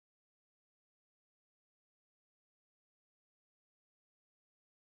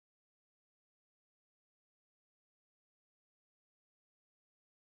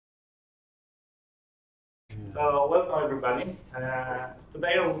So welcome everybody.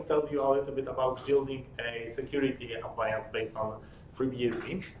 Today I will tell you a little bit about building a security appliance based on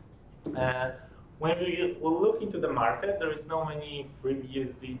FreeBSD. When we will look into the market, there is no many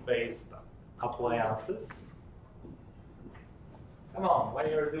FreeBSD based appliances. Come on, why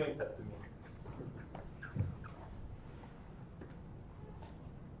are you doing that to me?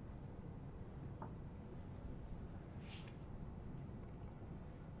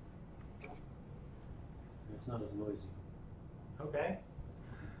 It's not as noisy. Okay.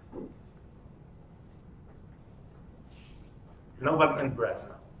 No but and breath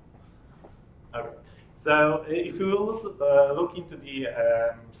now. Okay. So if you will look into the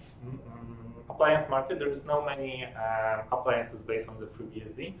appliance market, there is no many appliances based on the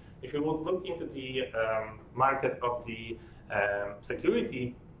FreeBSD. If you would look into the market of the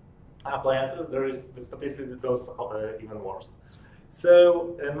security appliances, there is the statistic that goes even worse.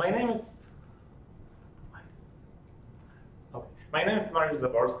 So my name is Mariusz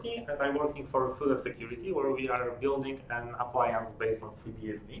Zaborski, and I'm working for Full Security, where we are building an appliance based on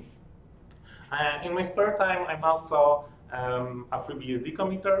FreeBSD. In my spare time, I'm also a FreeBSD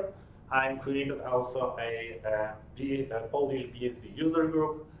committer. I'm created also a Polish BSD user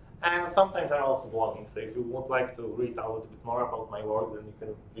group, and sometimes I'm also blogging. So if you would like to read a little bit more about my work, then you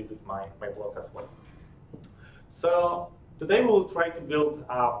can visit my blog as well. So today we will try to build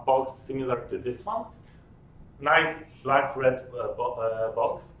a box similar to this one. Nice black-red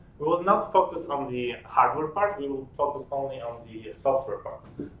box. We will not focus on the hardware part, we will focus only on the software part.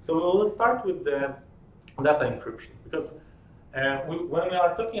 So we will start with the data encryption, because when we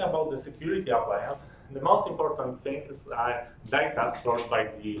are talking about the security appliance, the most important thing is data stored by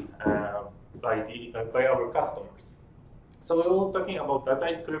our customers. So we will be talking about data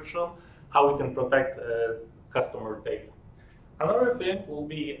encryption, how we can protect customer data. Another thing will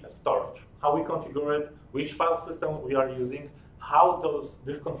be storage, how we configure it, which file system we are using, how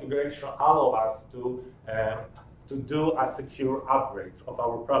this configuration allow us to do a secure upgrades of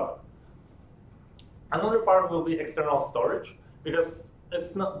our product. Another part will be external storage, because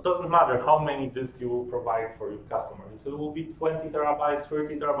doesn't matter how many disks you will provide for your customer. If it will be 20 terabytes,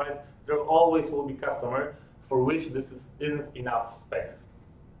 30 terabytes, there always will be customer for which this isn't enough space.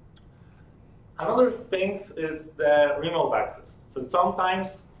 Another thing is the remote access. So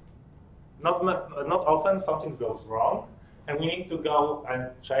sometimes, not often, something goes wrong, and we need to go and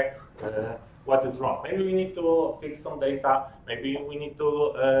check what is wrong. Maybe we need to fix some data, maybe we need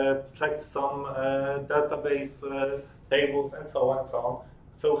to check some database tables, and so on and so on.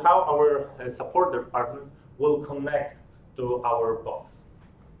 So how our support department will connect to our box.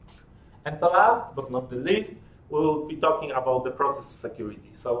 And the last but not the least, we will be talking about the process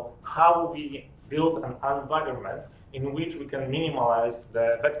security. So how we build an environment in which we can minimize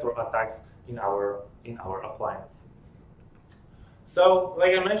the vector attacks in our appliance. So,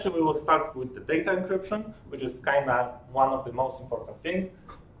 like I mentioned, we will start with the data encryption, which is kind of one of the most important things.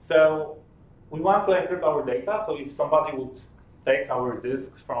 So we want to encrypt our data, so if somebody would take our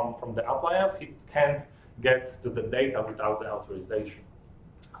disk from the appliance, he can't get to the data without the authorization.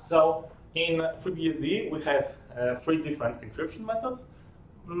 So in FreeBSD, we have 3 different encryption methods.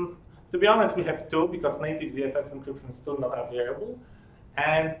 To be honest, we have 2, because native ZFS encryption is still not available.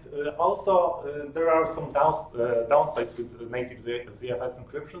 And also, there are some downsides with native ZFS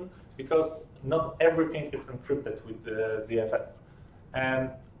encryption, because not everything is encrypted with ZFS.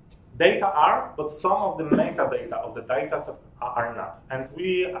 And data are, but some of the metadata of the data set are not. And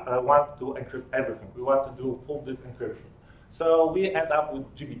we want to encrypt everything. We want to do full disk encryption. So we end up with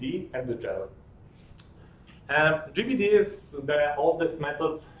GBDE and the GELI. GBDE is the oldest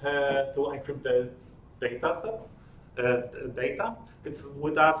method to encrypt the data set. Data. It's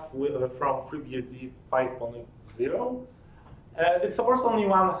with us from FreeBSD 5.0. It supports only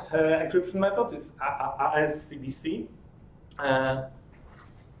one encryption method, it's ASCBC.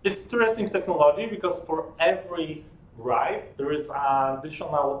 It's interesting technology, because for every write, there is an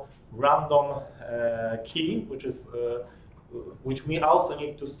additional random key, which we also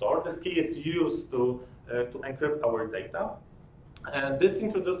need to store. This key is used to encrypt our data. And this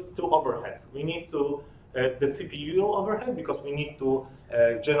introduces 2 overheads. We need to the CPU overhead, because we need to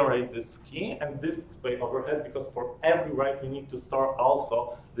generate this key, and this display overhead, because for every write we need to store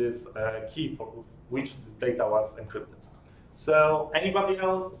also this key for which this data was encrypted. So anybody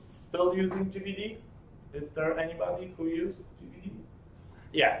else still using GBDE? Is there anybody who uses GBDE?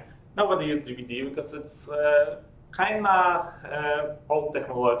 Yeah, nobody uses GBDE because it's kind of old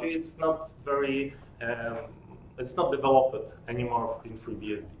technology. It's not very, it's not developed anymore in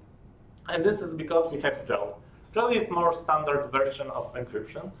FreeBSD. And this is because we have GELI. GELI is more standard version of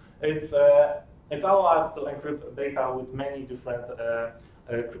encryption. It's it allows us to encrypt data with many different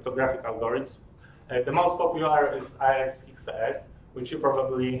cryptographic algorithms. The most popular is ISXTS, which you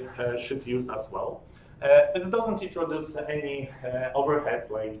probably should use as well. It doesn't introduce any overheads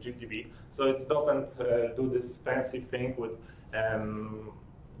like GDB, so it doesn't do this fancy thing with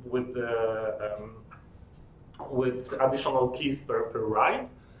additional keys per write.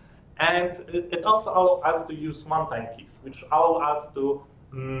 And it also allows us to use one-time keys, which allow us to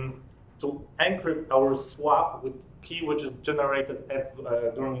encrypt our swap with key which is generated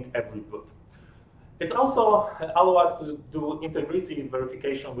during every boot. It also allows us to do integrity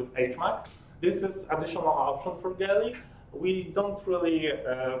verification with HMAC. This is additional option for GELI. We don't really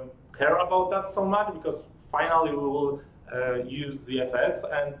care about that so much because finally we will use ZFS,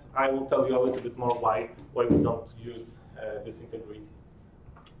 and I will tell you a little bit more why we don't use this integrity.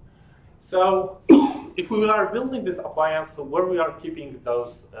 So, if we are building this appliance, where we are keeping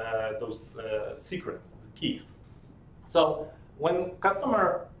those secrets, the keys. So, when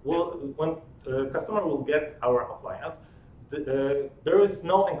customer will get our appliance, there is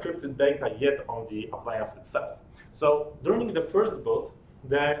no encrypted data yet on the appliance itself. So, during the first boot,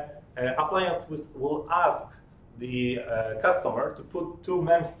 the appliance will ask the customer to put 2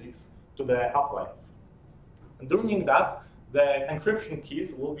 memsticks to the appliance. And during that, the encryption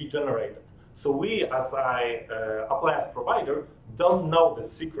keys will be generated. So we, as an appliance provider, don't know the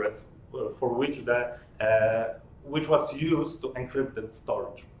secrets for which was used to encrypt the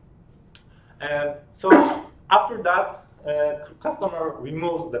storage. So after that, customer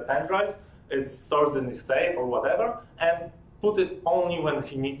removes the pen drives, it stores in the safe or whatever, and put it only when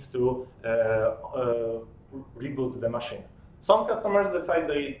he needs to reboot the machine. Some customers decide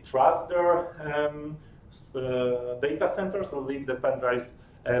they trust their data centers and leave the pen drives,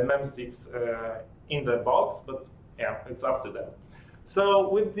 memsticks in the box, but yeah, it's up to them. So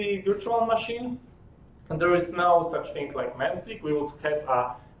with the virtual machine, there is no such thing like memstick. We would have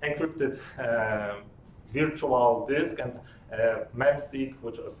an encrypted virtual disk and memstick,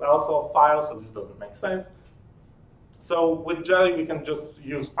 which is also a file, so this doesn't make sense. So with GELI, we can just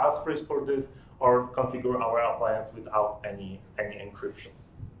use passphrase for this or configure our appliance without any encryption.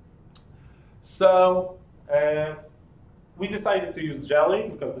 So we decided to use GELI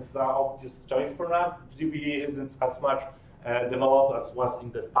because this is an obvious choice for us. GBDE isn't as much developed as was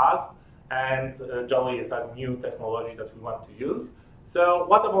in the past, and GELI is a new technology that we want to use. So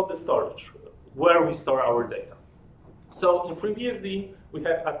what about the storage? Where we store our data? So in FreeBSD, we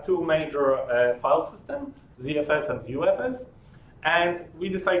have 2 major file systems, ZFS and UFS, and we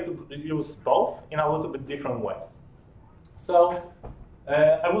decided to use both in a little bit different ways. So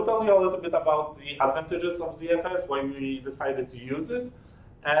I will tell you a little bit about the advantages of ZFS, why we decided to use it.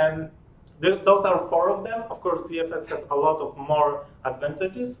 And those are 4 of them. Of course, ZFS has a lot of more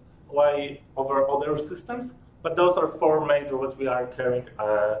advantages over other systems, but those are 4 major what we are caring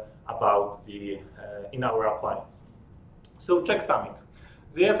about in our appliance. So checksumming.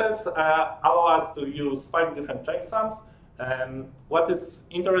 ZFS allows us to use 5 different checksums. What is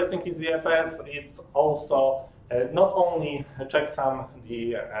interesting in ZFS, it's also not only a checksum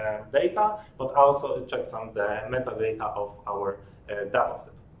the data, but also a checksum the metadata of our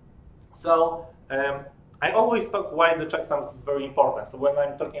dataset. So I always talk why the checksum is very important. So when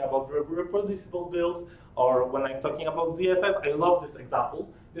I'm talking about reproducible builds or when I'm talking about ZFS, I love this example.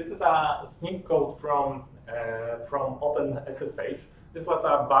 This is a snip code from OpenSSH. This was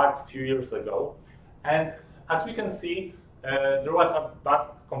a bug a few years ago. And as we can see, there was a bad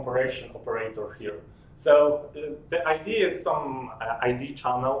comparison operator here. So the idea is some ID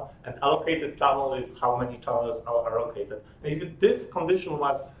channel, and allocated channel is how many channels are allocated. And if this condition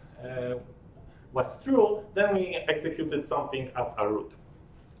was true, then we executed something as a root.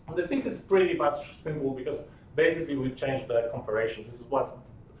 And the thing is pretty much simple because basically we changed the comparison. This was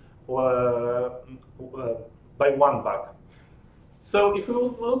by 1 bug. So if we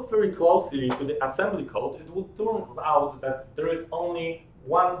would look very closely to the assembly code, it will turn out that there is only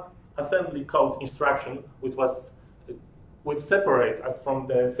 1 assembly code instruction which separates us from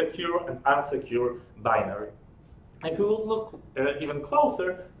the secure and unsecure binary. If we would look even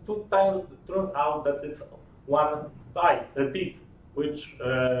closer, it turns out that it's 1 bit, which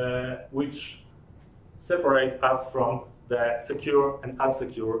separates us from the secure and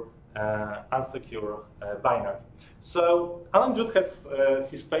unsecure binary. So Alan Jude has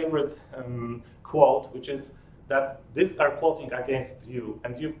his favorite quote, which is that these are plotting against you,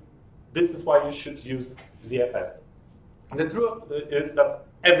 and this is why you should use ZFS. And the truth is that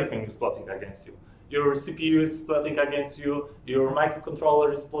everything is plotting against you. Your CPU is plotting against you, your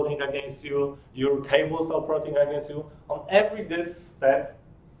microcontroller is plotting against you, your cables are plotting against you. On every this step,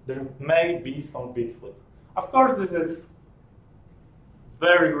 there may be some bit flip. Of course, this is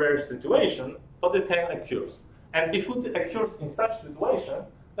very rare situation, but it can occur. And if it occurs in such situation,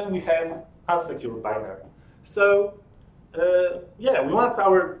 then we have unsecure binary. So yeah, we want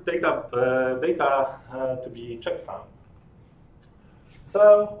our data to be checksum.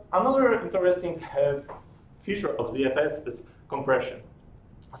 So another interesting feature of ZFS is compression.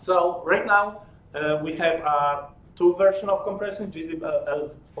 So right now we have two versions of compression,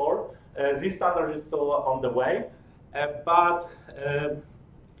 GZL4. This standard is still on the way, but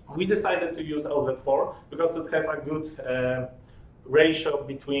we decided to use LZ4 because it has a good ratio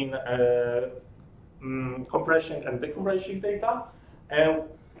between compression and decompression data.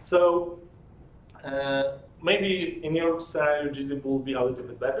 So maybe in your scenario, GZIP will be a little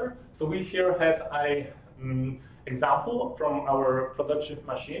bit better. So we here have an example from our production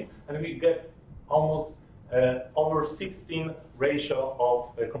machine, and we get almost over 16 ratio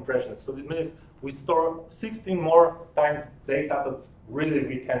of compression. So it means we store 16 more times data that really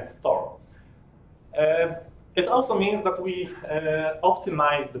we can store. It also means that we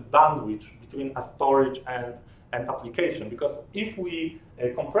optimize the bandwidth between a storage and an application, because if we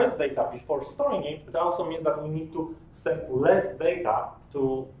compress data before storing it, it also means that we need to send less data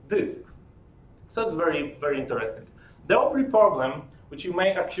to disk. So it's very, very interesting. The only problem which you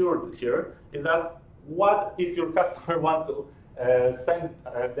may occur here is that what if your customer wants to send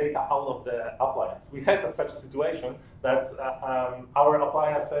data out of the appliance? We had such situation that our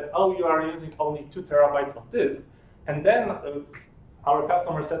appliance said, oh, you are using only 2 terabytes of disk. And then our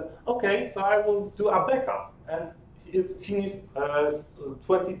customer said, okay, so I will do a backup. And he needs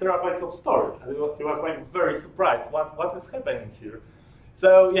 20 terabytes of storage. And he was like very surprised, what is happening here?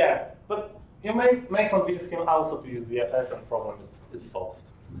 So yeah, but you may convince him also to use ZFS and problem is solved.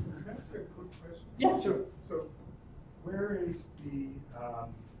 Can I ask a quick question? Yeah, sure. So where is the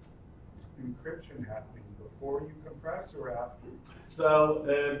encryption happening? Before you compress or after?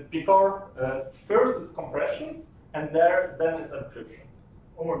 So before, first is compression, and then it's encryption.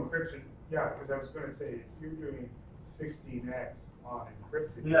 Oh, encryption. Yeah, because I was going to say, if you're doing 16x on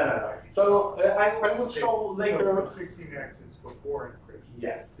encrypted. No. So I will show later. So 16x is before encryption.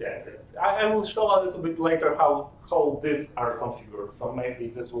 Yes. I will show a little bit later how these are configured. So maybe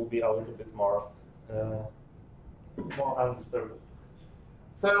this will be a little bit more undisturbed.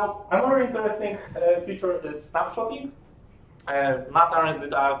 So another interesting feature is snapshotting. Mariusz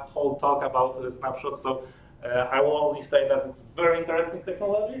did a whole talk about snapshots, so I will only say that it's very interesting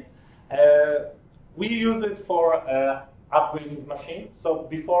technology. We use it for upgrading machine. So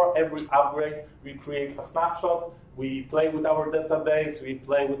before every upgrade, we create a snapshot. We play with our database. We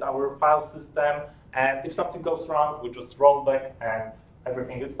play with our file system. And if something goes wrong, we just roll back and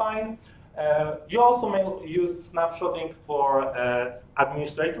everything is fine. You also may use snapshotting for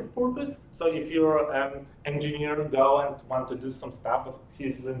administrative purpose. So if your engineer go and want to do some stuff, but he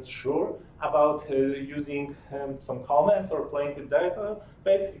isn't sure about using some comments or playing with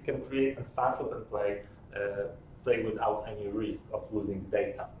database, you can create a snapshot and play without any risk of losing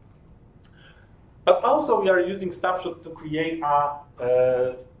data. But also we are using snapshot to create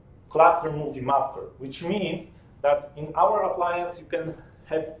a cluster multi-master, which means that in our appliance you can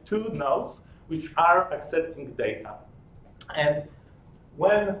have 2 nodes which are accepting data. And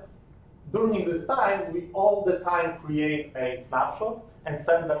during this time, we all the time create a snapshot and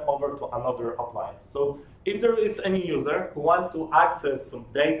send them over to another appliance. So if there is any user who wants to access some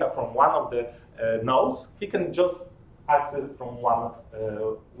data from one of the nodes, he can just access from one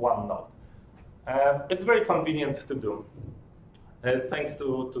node. It's very convenient to do, thanks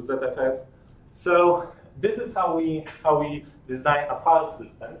to ZFS. So this is how we design a file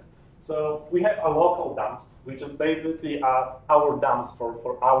system. So we have a local dumps, which is basically our dumps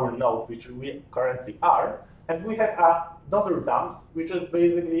for our node, which we currently are. And we have another dumps, which is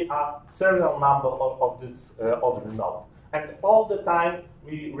basically a serial number of this other node. And all the time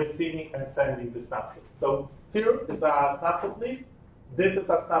we receiving and sending the snapshot. So here is a snapshot list. This is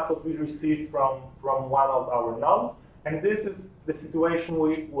a snapshot we received from one of our nodes. And this is the situation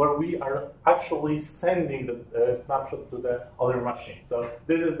where we are actually sending the snapshot to the other machine. So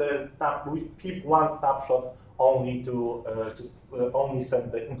this is the we keep one snapshot only to only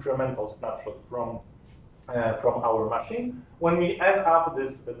send the incremental snapshot from our machine. When we end up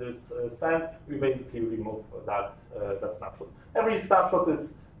this send, we basically remove that snapshot. Every snapshot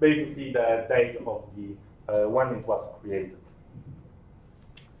is basically the date of the when it was created.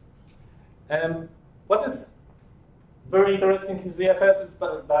 What is very interesting in ZFS is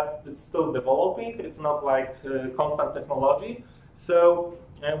that it's still developing. It's not like constant technology. So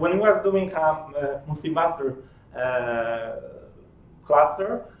when we are doing multi-master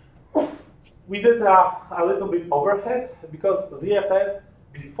cluster, we did a little bit overhead because ZFS,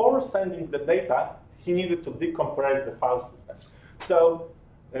 before sending the data, he needed to decompress the file system. So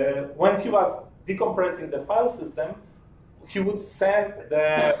when he was decompressing the file system, he would send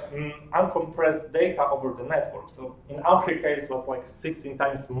the uncompressed data over the network. So in our case, it was like 16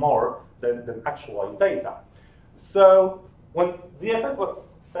 times more than actual data. So when ZFS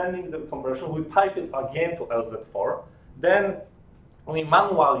was sending the compression, we pipe it again to LZ4. Then we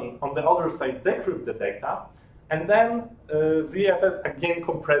manually, on the other side, decrypt the data. And then ZFS again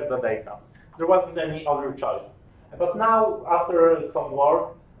compressed the data. There wasn't any other choice. But now, after some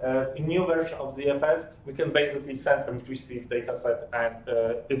work, in new version of ZFS, we can basically send and receive data set, and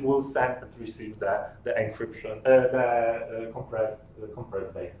it will send and receive the encryption, the compressed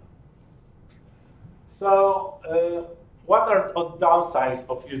data. So, what are the downsides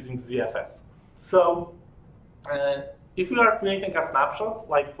of using ZFS? So, if we are creating a snapshot,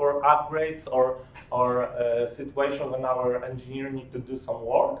 like for upgrades or a situation when our engineer needs to do some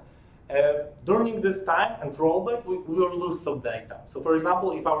work, during this time and rollback, we will lose some data. So for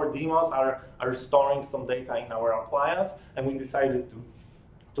example, if our demos are storing some data in our appliance and we decided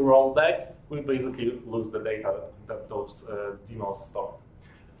to roll back, we basically lose the data that those demos store.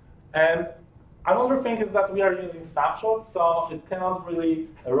 And another thing is that we are using snapshots, so it cannot really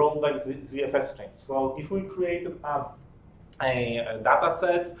roll back ZFS change. So if we created a data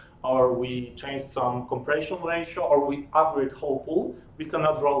set, or we change some compression ratio, or we upgrade whole pool, we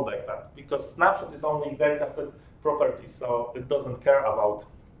cannot roll back that because snapshot is only data set property, so it doesn't care about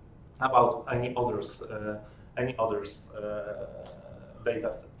any others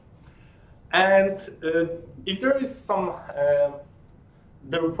data sets. And if there is some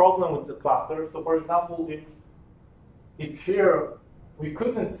problem with the cluster, so for example, if here we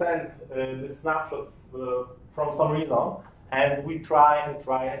couldn't send the snapshot from some reason, and we try and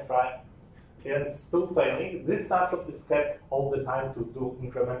try and try, and still failing, this snapshot is kept all the time to do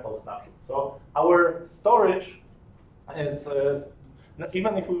incremental snapshots. So our storage is,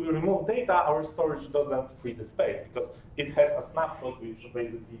 even if we remove data, our storage doesn't free the space because it has a snapshot which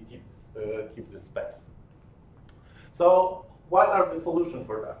basically keeps the space. So what are the solutions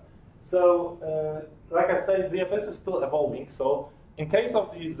for that? So like I said, ZFS is still evolving. So in case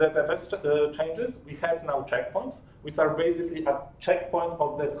of these ZFS changes, we have now checkpoints, which are basically a checkpoint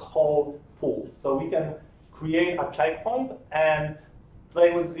of the whole pool. So we can create a checkpoint and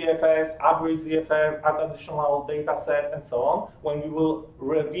play with ZFS, upgrade ZFS, add additional data set, and so on. When we will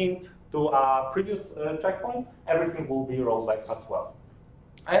rewind to a previous checkpoint, everything will be rolled back as well.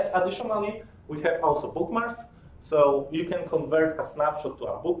 And additionally, we have also bookmarks. So you can convert a snapshot to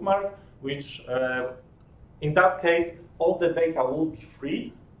a bookmark, which in that case, all the data will be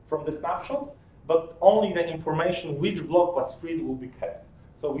freed from the snapshot, but only the information which block was freed will be kept.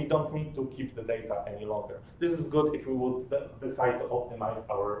 So we don't need to keep the data any longer. This is good if we would decide to optimize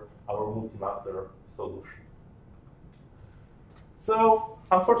our multi-master solution. So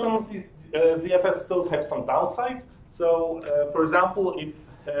unfortunately, ZFS still have some downsides. So for example, if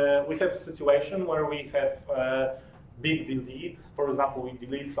we have a situation where we have big delete, for example, we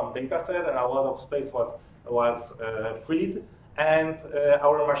delete some data set and a lot of space was freed, and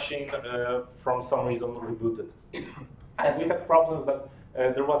our machine, from some reason, rebooted. And we had problems that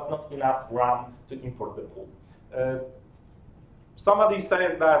there was not enough RAM to import the pool. Somebody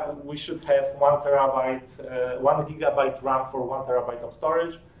says that we should have 1 gigabyte RAM for 1 terabyte of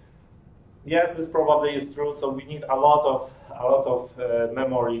storage. Yes, this probably is true. So we need a lot of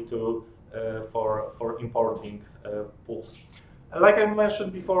memory for importing pools. And like I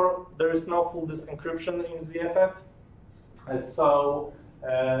mentioned before, there is no full disk encryption in ZFS.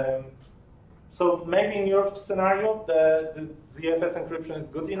 So maybe in your scenario, the ZFS encryption is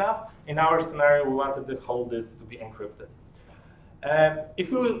good enough. In our scenario, we wanted the whole disk to be encrypted.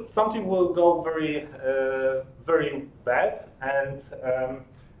 If something will go very bad, and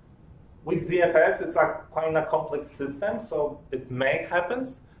with ZFS, it's a kind of complex system, so it may happen.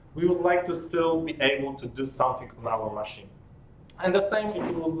 We would like to still be able to do something on our machine. And the same if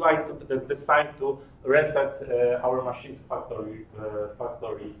we would like to decide to reset our machine to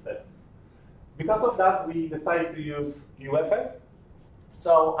factory settings. Because of that, we decided to use UFS.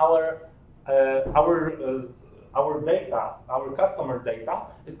 So our data, our customer data,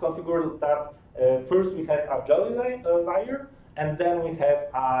 is configured that first we have a GELI layer, and then we have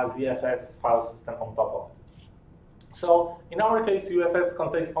a ZFS file system on top of it. So in our case, UFS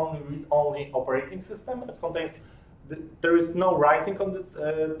contains only read-only operating system. It contains there is no writing on this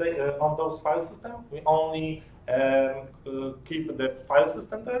on those file systems. We only keep the file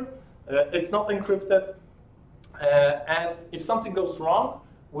system there. It's not encrypted, And if something goes wrong,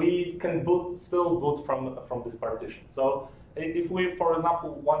 we can still boot from this partition. So if we, for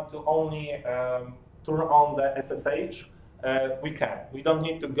example, want to only turn on the SSH, we can. We don't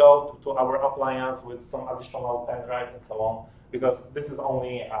need to go to our appliance with some additional pen drive and so on, because this is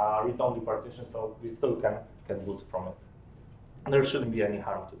only a read-only partition, so we still can boot from it. There shouldn't be any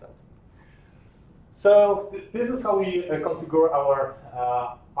harm to that. So this is how we configure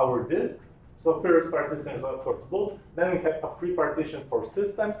our disks. So first partition is of course boot. Then we have a free partition for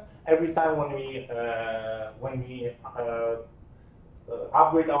systems. Every time when we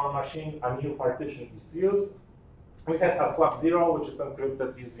upgrade our machine, a new partition is used. We have a swap 0, which is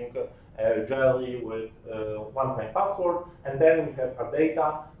encrypted using GELI with one-time password, and then we have a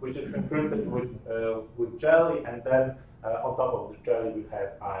data, which is encrypted with GELI, and then on top of the GELI we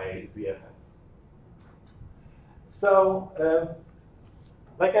have a ZFS. So,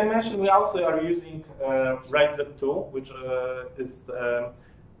 like I mentioned, we also are using WriteZ2,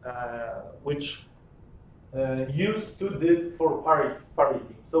 which use 2 disks for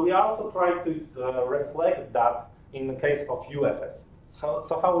parity. So we also try to reflect that in the case of UFS.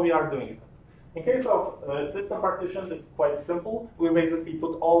 So how we are doing it? In case of system partition, it's quite simple. We basically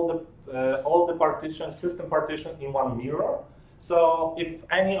put all the partition, system partition, in one mirror. So if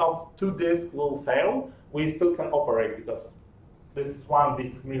any of 2 disks will fail, we still can operate, because this is one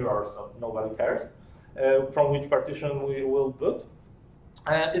big mirror, so nobody cares from which partition we will boot.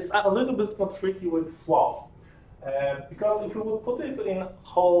 It's a little bit more tricky with swap, because if we would put it in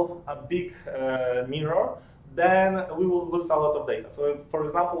a big mirror, then we will lose a lot of data. So, for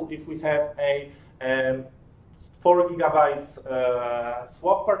example, if we have a 4 gigabytes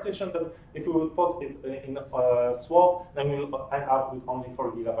swap partition, that if we would put it in swap, then we will end up with only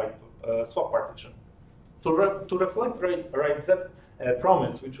 4 gigabyte swap partition. To reflect WriteZ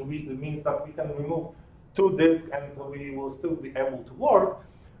promise, which means that we can remove 2 disks and we will still be able to work,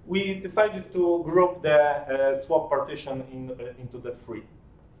 we decided to group the swap partition into the free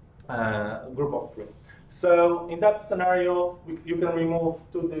group of 3. So in that scenario, you can remove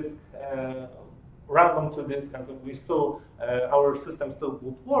 2 disks, random 2 disks, and we still our system still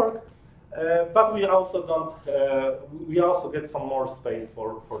would work. But we also don't. We also get some more space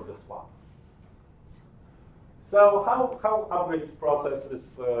for the swap. So how upgrade process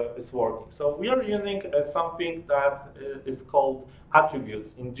is working? So we are using something that is called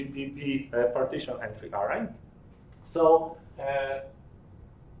attributes in GPP partition entry array. So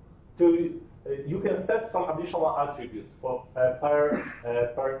you can set some additional attributes for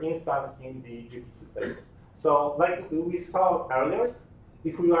per instance in the GPP table. So like we saw earlier,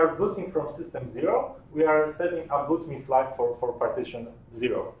 if we are booting from system 0, we are setting a boot me flag for partition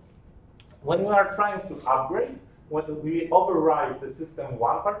 0. When we are trying to upgrade, we override the system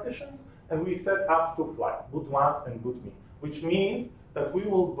 1 partitions and we set up 2 flags, boot once and boot me, which means that we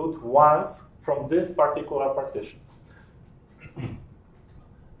will boot once from this particular partition.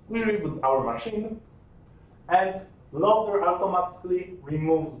 We reboot our machine, and loader automatically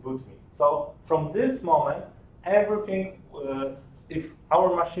removes boot me. So from this moment, everything, if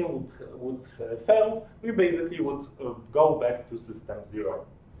our machine would fail, we basically would go back to system 0.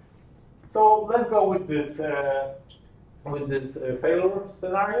 So let's go with this failure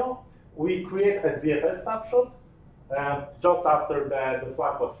scenario. We create a ZFS snapshot just after the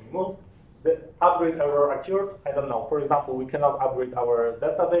flag was removed. The upgrade error occurred, I don't know, for example, we cannot upgrade our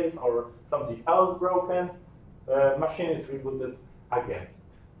database or something else broken, machine is rebooted again.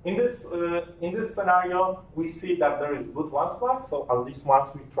 In this scenario, we see that there is boot once flag, so at least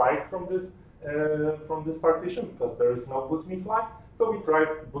once we tried from this partition, because there is no boot me flag, so we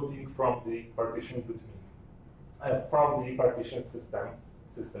tried booting from the partition boot me, from the partition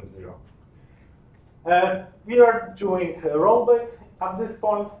system 0. We are doing a rollback at this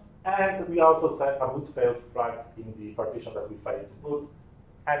point, and we also set a boot failed flag in the partition that we failed to boot,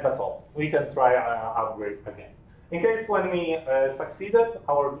 and that's all. We can try upgrade again. In case when we succeeded,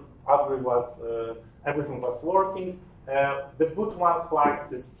 our upgrade was, everything was working, the boot once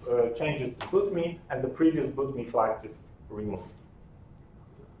flag is changed to boot me, and the previous boot me flag is removed.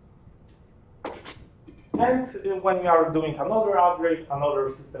 And when we are doing another upgrade, another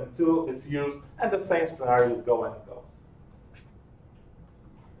system 2 is used, and the same scenarios go and go.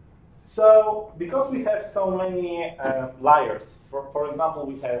 So, because we have so many layers, for example,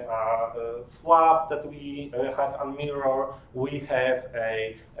 we have a swap that we have a mirror, we have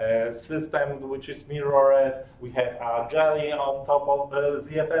a system which is mirrored, we have a GELI on top of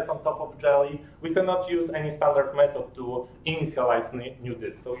ZFS on top of GELI. We cannot use any standard method to initialize new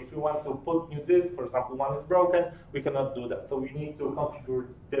disk. So if you want to put new disk, for example, one is broken, we cannot do that. So we need to configure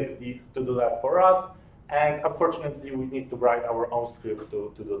DFD to do that for us. and unfortunately we need to write our own script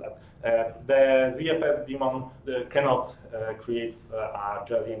to do that. The ZFS daemon cannot create a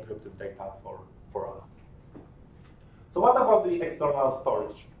GELI encrypted data for us. So what about the external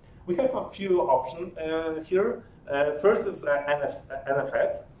storage? We have a few options here. First is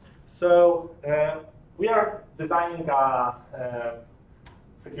NFS. So we are designing a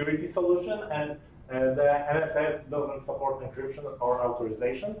security solution, and the NFS doesn't support encryption or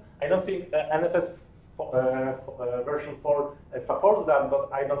authorization. I don't think NFS version 4 supports that, but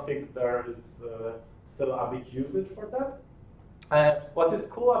I don't think there is still a big usage for that. What is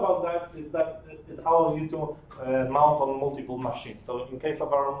cool about that is that it allows you to mount on multiple machines. So in case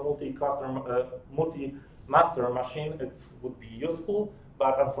of our multi-master machine, it would be useful,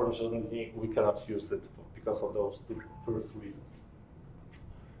 but unfortunately we cannot use it because of those two first reasons.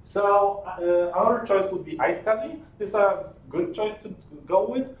 So another choice would be iSCSI. This is a good choice to go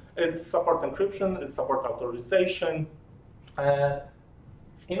with. It supports encryption, it supports authorization.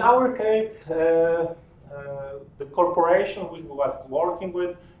 In our case, the corporation we was working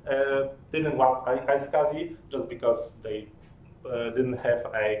with didn't want iSCSI just because they didn't have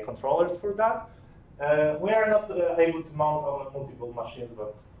a controller for that. We are not able to mount on multiple machines,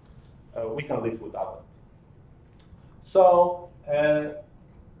 but we can live without it. So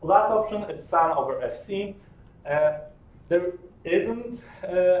last option is SAN over FC. There isn't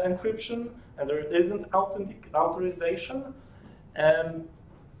encryption and there isn't authorization,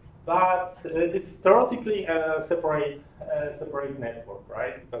 but it's theoretically a separate network,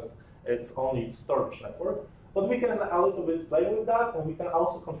 right? Because it's only storage network. But we can a little bit play with that, and we can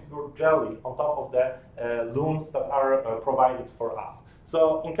also configure GELI on top of the LUNs that are provided for us.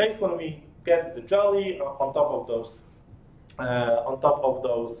 So in case when we get the GELI on top of those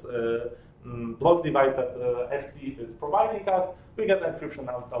block device that FC is providing us, we get encryption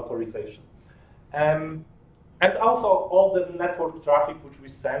and authorization. And also all the network traffic which we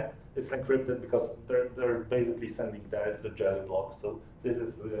send is encrypted because they're basically sending the GELI block. So this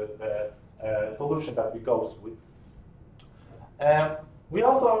is the solution that we go with. We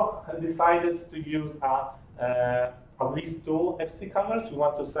also decided to use at least 2 FC cameras. We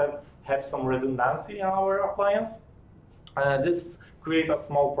want to have some redundancy in our appliance. This creates a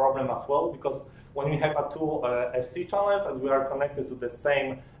small problem as well, because when we have 2 FC channels and we are connected to the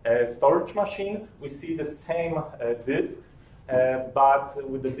same storage machine, we see the same disk, but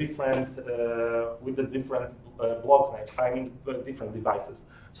with the different block names. I mean, different devices.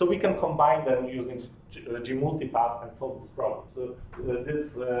 So we can combine them using gmultipath and solve this problem. So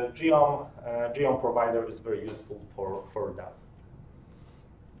this geom provider is very useful for that.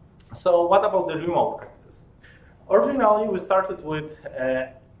 So what about the remote access? Originally, we started with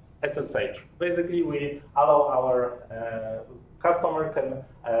SSH. Basically, we allow our customer can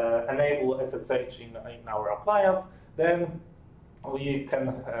enable SSH in our appliance. Then we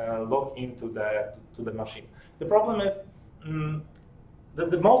can log into the machine. The problem is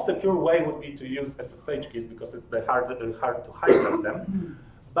the most secure way would be to use SSH keys because it's hard to hijack them.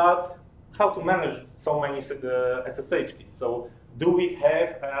 But how to manage so many SSH keys? So do we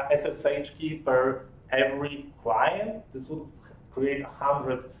have a SSH key per every client? This would create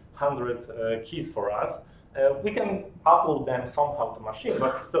 100 keys for us. We can upload them somehow to machine,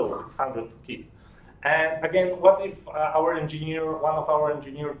 but still it's 100 keys. And again, what if one of our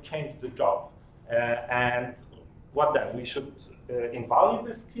engineers changed the job? And what then? We should invalidate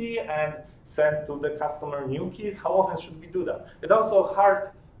this key and send to the customer new keys? How often should we do that? It's also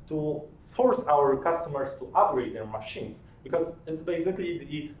hard to force our customers to upgrade their machines because it's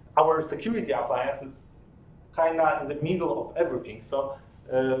basically our security appliance is kind of in the middle of everything. So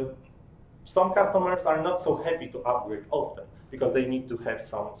some customers are not so happy to upgrade often because they need to have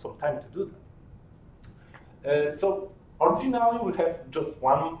some time to do that. So originally we have just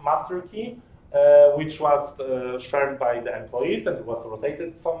one master key, which was shared by the employees and it was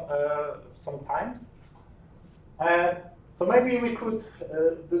rotated sometimes. So maybe we could,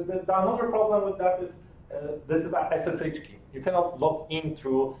 another problem with that is this is a SSH key. You cannot log in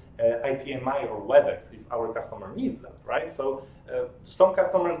through IPMI or WebEx if our customer needs that, right? So some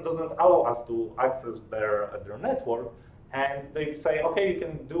customers doesn't allow us to access their network, and they say, okay, you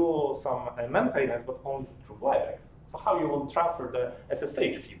can do some maintenance, but only through WebEx. So how you will transfer the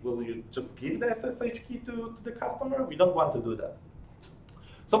SSH key? Will you just give the SSH key to the customer? We don't want to do that.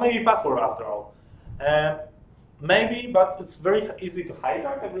 So maybe password after all. Maybe, but it's very easy to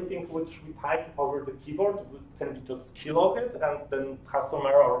hijack. Everything which we type over the keyboard can be just keylogged, and then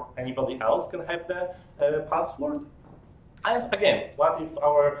customer or anybody else can have the password. And again, what if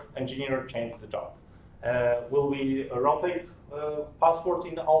our engineer changed the job? Will we rotate password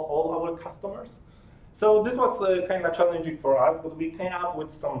in all our customers? So this was kind of challenging for us, but we came up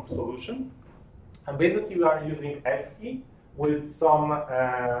with some solution. And basically, we are using ASCII with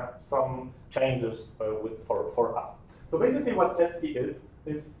some changes for us. So basically, what ASCII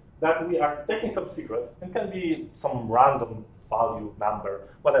is that we are taking some secret. It can be some random value, number,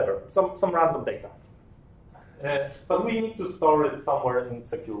 whatever, some random data. But we need to store it somewhere in a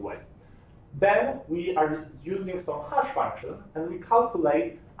secure way. Then we are using some hash function, and we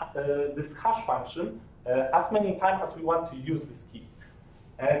calculate this hash function as many times as we want to use this key.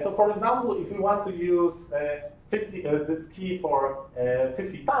 So for example, if we want to use this key for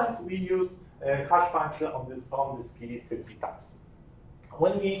 50 times, we use a hash function on this key 50 times.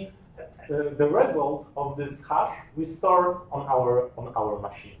 When we the result of this hash we store on our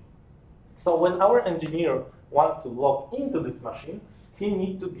machine. So when our engineer wants to log into this machine, he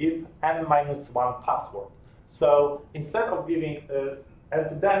needs to give n-1 password. So instead of giving,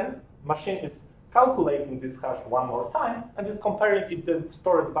 and then machine is calculating this hash one more time and is comparing if the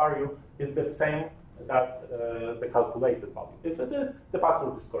stored value is the same that the calculated value. If it is, the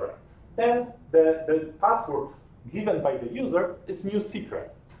password is correct. Then the password given by the user is new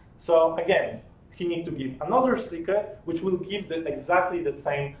secret. So again, he needs to give another secret, which will give exactly the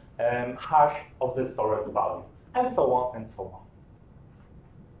same hash of the stored value, and so on and so on.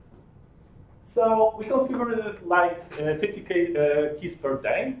 So we configured it like 50 keys per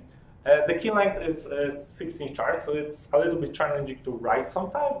day. The key length is 16 charts, so it's a little bit challenging to write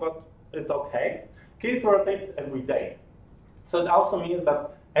sometimes, but it's okay. Keys rotate every day. So it also means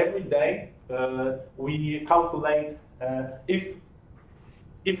that every day we calculate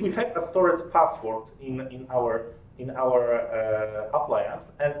if we have a stored password in our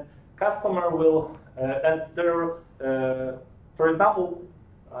appliance, and customer will and there, for example,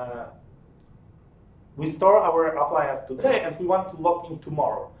 we store our appliance today and we want to log in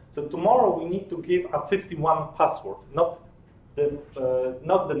tomorrow. So tomorrow we need to give a 51 password, not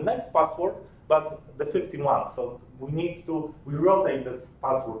the next password, but the 51. So we rotate this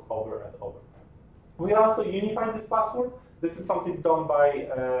password over and over. We also unify this password. This is something done by,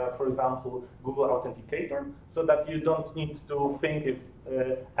 for example, Google Authenticator, so that you don't need to think if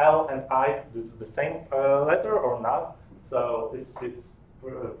L and I this is the same letter or not. So it's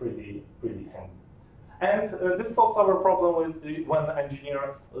pretty handy. And this solves our problem with when the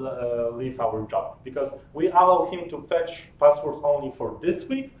engineer leave our job, because we allow him to fetch passwords only for this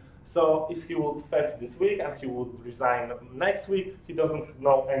week. So if he would fetch this week and he would resign next week, he doesn't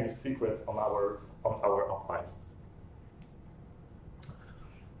know any secrets on our appliance.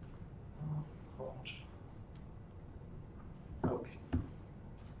 Okay.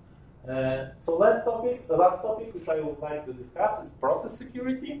 So last topic which I would like to discuss is process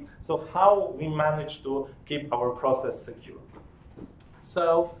security. So how we manage to keep our process secure.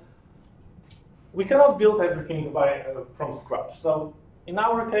 So we cannot build everything from scratch. So in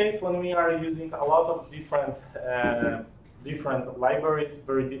our case, when we are using a lot of different libraries,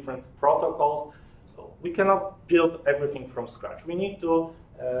 very different protocols, we cannot build everything from scratch. We need to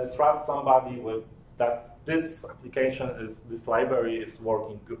trust somebody with that this application this library is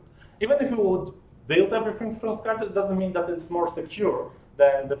working good. Even if you would build everything from scratch, it doesn't mean that it's more secure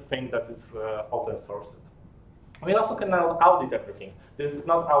than the thing that is open sourced. We also cannot audit everything. This is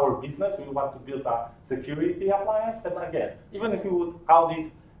not our business. We want to build a security appliance. And again, even if you would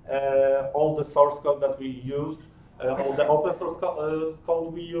audit all the source code that we use, all the open source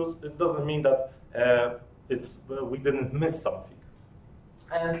code we use, it doesn't mean that we didn't miss something.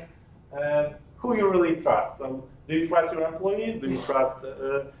 And who you really trust? So, do you trust your employees? Do you trust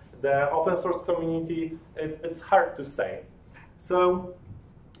the open source community? It's hard to say. So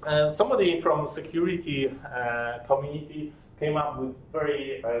somebody from security community came up with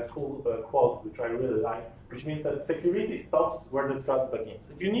very cool quote, which I really like, which means that security stops where the trust begins.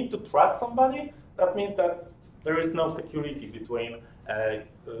 If you need to trust somebody, that means that there is no security between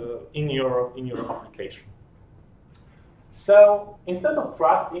in your application. So instead of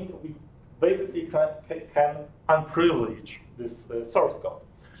trusting, we basically can unprivilege this source code.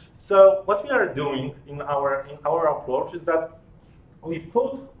 So what we are doing in our approach is that we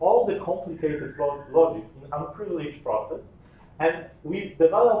put all the complicated logic in unprivileged process, and we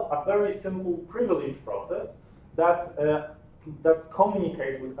develop a very simple privileged process that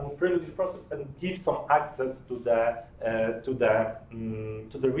communicates with unprivileged process and gives some access to the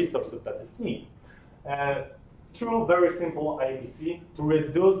resources that it needs. Through very simple IPC to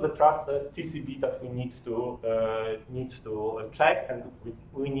reduce the trust TCP that we need to check and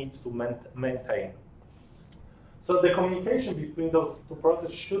we need to maintain. So the communication between those two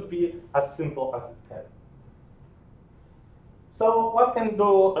processes should be as simple as it can. So what can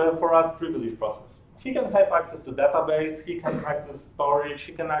do for us privileged process? he can have access to database, he can access storage,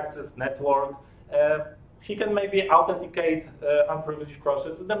 he can access network, he can maybe authenticate unprivileged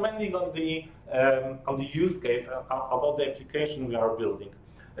processes depending on the use case, about the application we are building.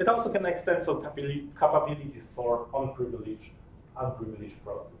 It also can extend some capabilities for unprivileged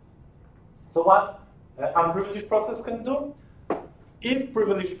process. So what unprivileged process can do? If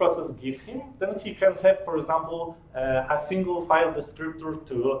privileged process give him, then he can have, for example, a single file descriptor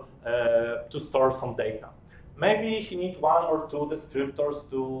to store some data. Maybe he needs one or two descriptors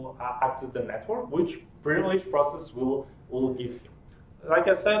to access the network, which privileged process will give him. Like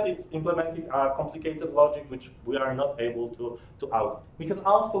I said, it's implementing a complicated logic which we are not able to audit. We can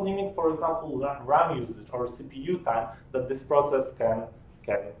also limit, for example, RAM usage or CPU time that this process can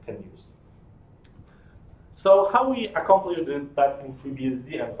use. So how we accomplished that in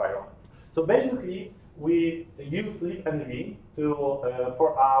FreeBSD environment? So basically, we use libenv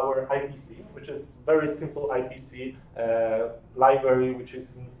for our IPC, which is very simple IPC library, which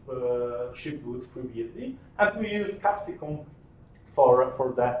is shipped with FreeBSD, and we use Capsicum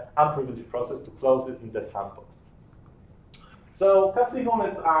for the unprivileged process to close it in the sandbox. So Capsicum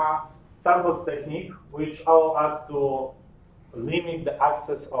is a sandbox technique which allows us to limit the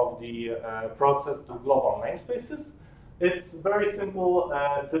access of the process to global namespaces. It's very simple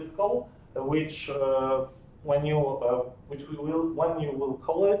syscall, which when you will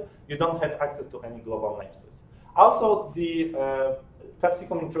call it, you don't have access to any global namespace. Also, the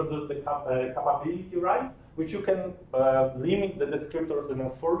Capsicum introduced the capability rights, which you can limit the descriptor even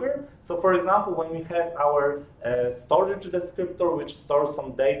further. So for example, when we have our storage descriptor, which stores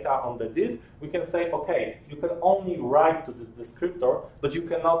some data on the disk, we can say, okay, you can only write to this descriptor, but you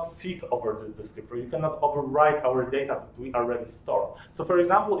cannot seek over this descriptor. You cannot overwrite our data that we already stored. So for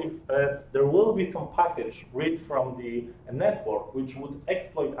example, if there will be some package read from the network, which would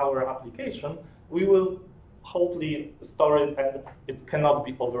exploit our application, we will hopefully store it, and it cannot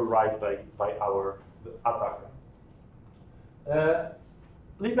be overwritten by our attacker.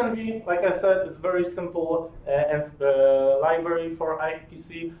 libenv, like I said, it's very simple library for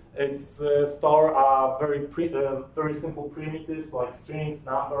IPC. It's store very simple primitives like strings,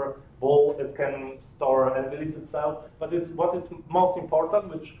 number, bool. It can store NVList itself. But what is most important,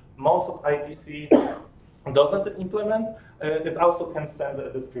 which most of IPC doesn't implement, it also can send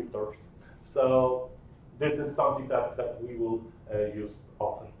descriptors. So this is something that we will use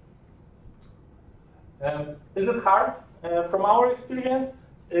often. Is it hard? From our experience,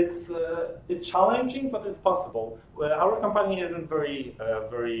 it's challenging, but it's possible. Our company isn't very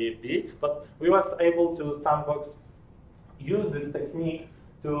big, but we was able to use this technique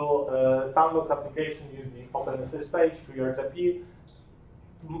to sandbox application using OpenSSH, FreeRTP,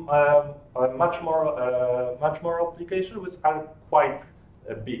 much more applications which are quite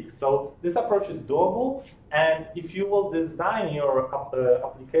big. So this approach is doable, and if you will design your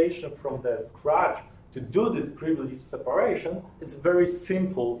application from the scratch to do this privilege separation, it's very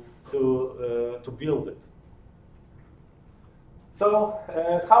simple to build it. So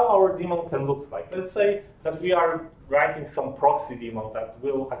how our daemon can look like? Let's say that we are writing some proxy daemon that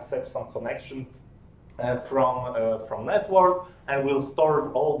will accept some connection from network, and will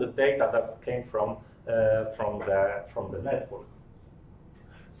store all the data that came from the network.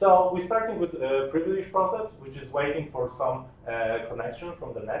 So we're starting with a privilege process, which is waiting for some connection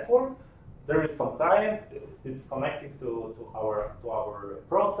from the network. There is some client, it's connecting to our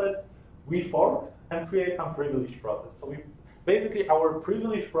process. We fork and create a privileged process. So basically our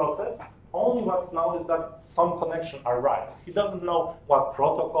privileged process, only what's known is that some connections are right. He doesn't know what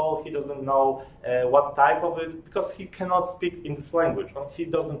protocol, he doesn't know what type of it, because he cannot speak in this language. He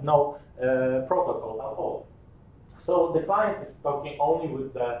doesn't know protocol at all. So the client is talking only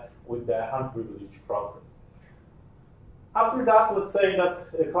with the unprivileged process. After that, let's say that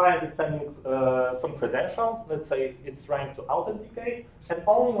the client is sending some credential. Let's say it's trying to authenticate, and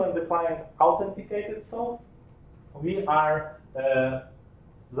only when the client authenticates itself, we are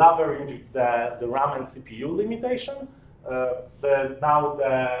leveraging the RAM and CPU limitation.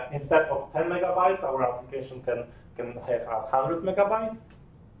 Instead of 10 megabytes, our application can have 100 megabytes.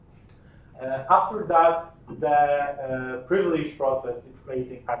 After that, the privilege process is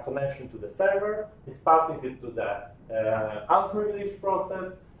creating a connection to the server, is passing it to the unprivileged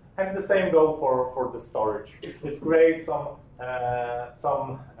process, and the same goes for the storage. It's create some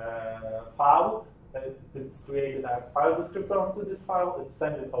file. It's created a file descriptor to this file. It's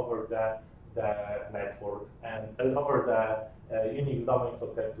sent it over the network and over the Unix domain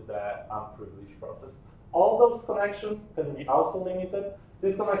socket to the unprivileged process. All those connections can be also limited.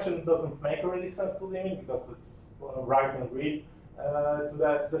 This connection doesn't make really sense to limit because it's write and read.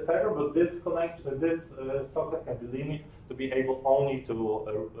 to the server, but this socket can be limited to be able only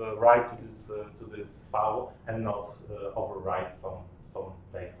to write to this file and not overwrite some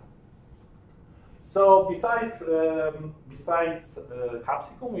data. So besides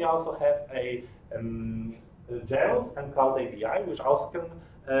Capsicum, we also have a GELs and Cloud API, which also can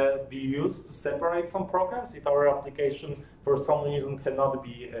be used to separate some programs. If our application for some reason cannot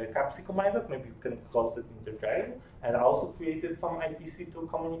be Capsicumized, maybe we can close it into GEL and also created some IPC to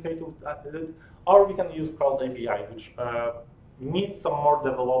communicate with it. Or we can use Cloud API, which needs some more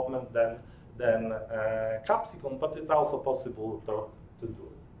development than Capsicum, but it's also possible to do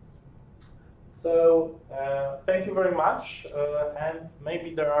it. So thank you very much, and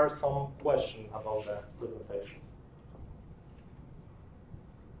maybe there are some questions about the presentation.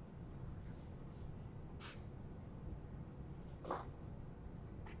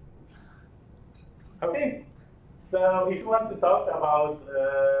 Okay, so if you want to talk about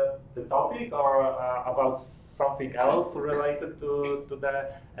the topic or about something else related to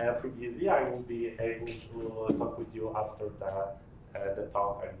the FreeBSD, I will be able to talk with you after the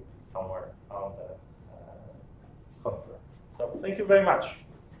talk. I will be somewhere on the conference. So thank you very much.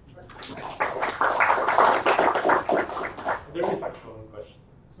 There is actually a question.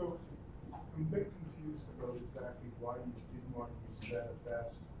 So I'm a bit confused about exactly why you didn't want to use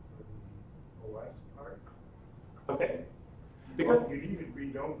ZFS for the OS part. Okay. Because you need it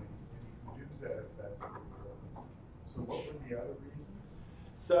read-only, and you can do ZFS for read-only. So what were the other reasons?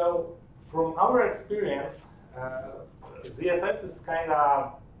 So from our experience, ZFS is kind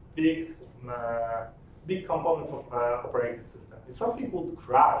of big component of operating system. If something would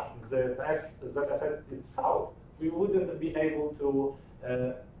crash in ZFS itself, we wouldn't be able to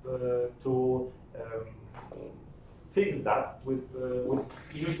fix that with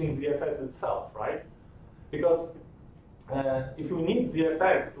using ZFS itself, right? Because if we need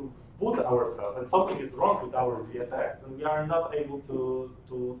ZFS to boot ourselves and something is wrong with our ZFS, then we are not able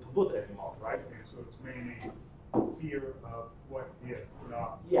to boot anymore, right? Okay, so it's mainly fear of what if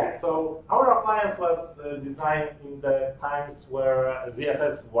not. Yeah, so our appliance was designed in the times where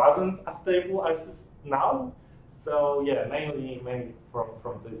ZFS wasn't as stable as it is now. So yeah, mainly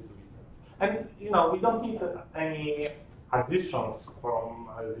from these reasons. And we don't need any additions from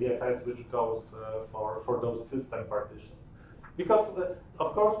ZFS which goes for those system partitions. Because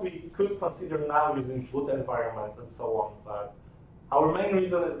of course we could consider now using boot environment and so on, but our main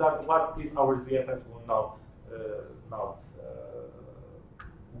reason is that what if our ZFS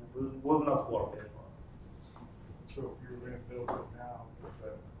will not work anymore. So if you're going to build it now, is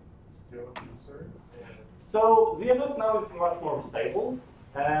that still a concern? So ZFS now is much more stable.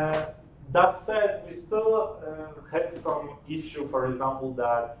 That said, we still had some issue, for example,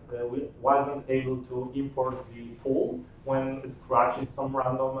 that we wasn't able to import the pool when it crashed in some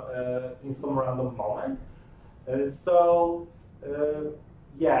random moment.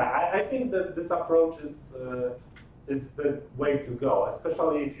 Yeah, I think that this approach is the way to go,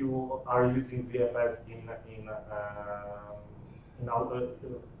 especially if you are using ZFS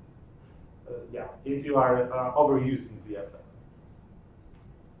if you are overusing ZFS.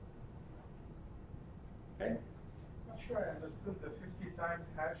 Okay. Not sure I understood the 50 times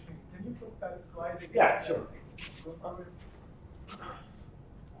hashing. Can you put that slide again? Yeah, sure.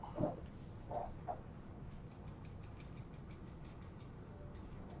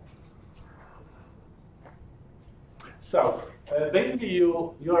 So basically,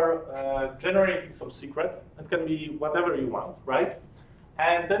 you are generating some secret. It can be whatever you want, right?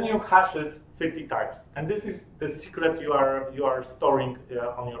 And then you hash it 50 times. And this is the secret you are storing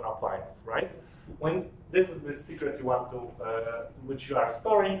on your appliance, right? When this is the secret you want to, which you are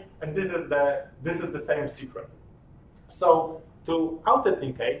storing, and this is the same secret. So to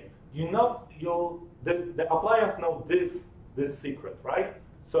authenticate, the appliance knows this secret, right?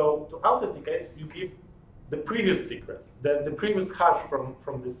 So to authenticate, you give the previous secret, the previous hash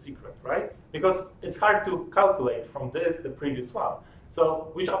from this secret, right? Because it's hard to calculate from the previous one.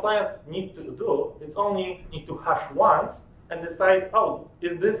 So which appliance need to do? It's only need to hash once and decide, oh,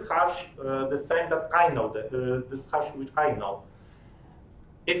 is this hash the same that I know, this hash which I know?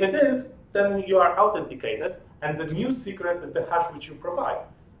 If it is, then you are authenticated, and the new secret is the hash which you provide.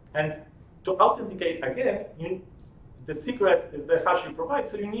 And to authenticate again, the secret is the hash you provide,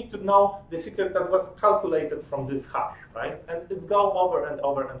 so you need to know the secret that was calculated from this hash, right? And it's go over and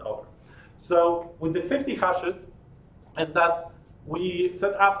over and over. So with the 50 hashes, is that we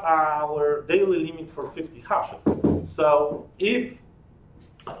set up our daily limit for 50 hashes. So if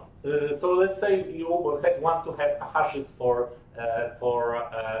let's say you want to have hashes for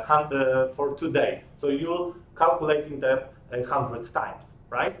 2 days, so you're calculating that 100 times,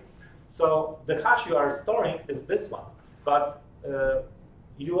 right? So the hash you are storing is this one, but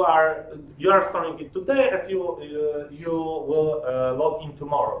you are storing it today, and you will log in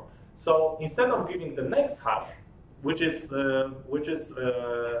tomorrow. So instead of giving the next hash, which is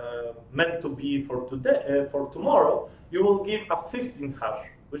meant to be for today, for tomorrow, you will give a 15th hash,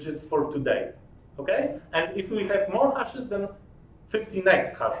 which is for today. Okay, and if we have more hashes, then 50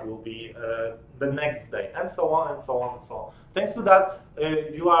 next hash will be the next day, and so on and so on and so on. Thanks to that,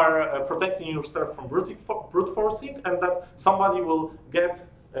 you are protecting yourself from brute forcing, and that somebody will get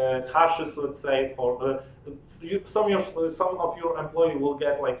hashes, let's say, for some of your employee will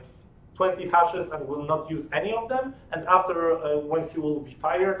get like 20 hashes and will not use any of them, and after when he will be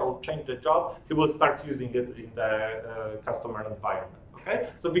fired or change the job, he will start using it in the customer environment. Okay,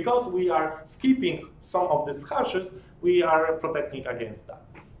 so because we are skipping some of these hashes, we are protecting against that.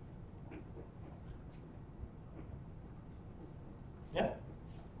 Yeah?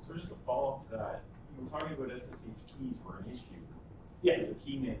 So just to follow up to that, you were talking about SSH keys were an issue. Yeah. The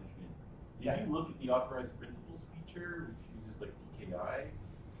key management. Did you look at the authorized principals feature, which uses like PKI,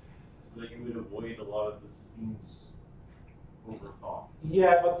 so that you would avoid a lot of the seems overthought?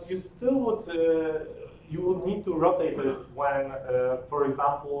 Yeah, but you still would you would need to rotate it when, for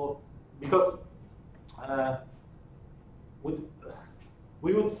example, because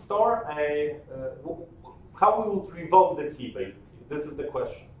we would store how we would revoke the key, basically. This is the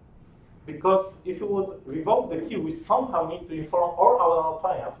question. Because if you would revoke the key, we somehow need to inform all our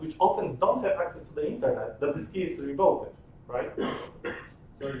appliances, which often don't have access to the internet, that this key is revoked, right? So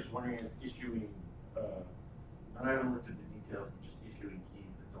I was just wondering if issuing, and I haven't looked at the details, but just issuing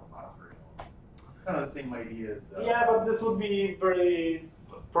keys that don't last very long. Kind of the same idea as... yeah, but this would be very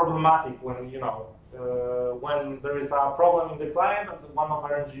problematic when, you know, when there is a problem in the client and one of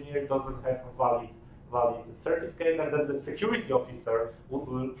our engineers doesn't have a valid certificate, and then the security officer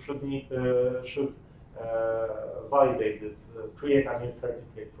should validate this, create a new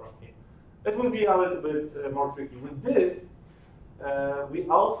certificate from him. It will be a little bit more tricky. With this, we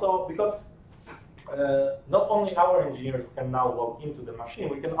also, because not only our engineers can now log into the machine,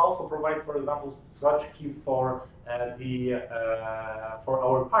 we can also provide, for example, such key for for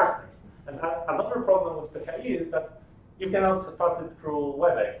our partners. And another problem with PKI is that you cannot pass it through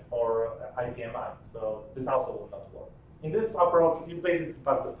WebEx or IPMI, so this also will not work. In this approach, you basically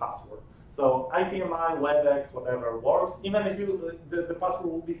pass the password. So IPMI, WebEx, whatever works. Even if the password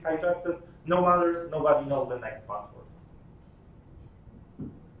will be hijacked, no matters, nobody knows the next password.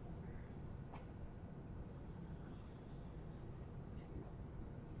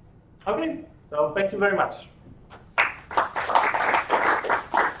 Okay, so thank you very much.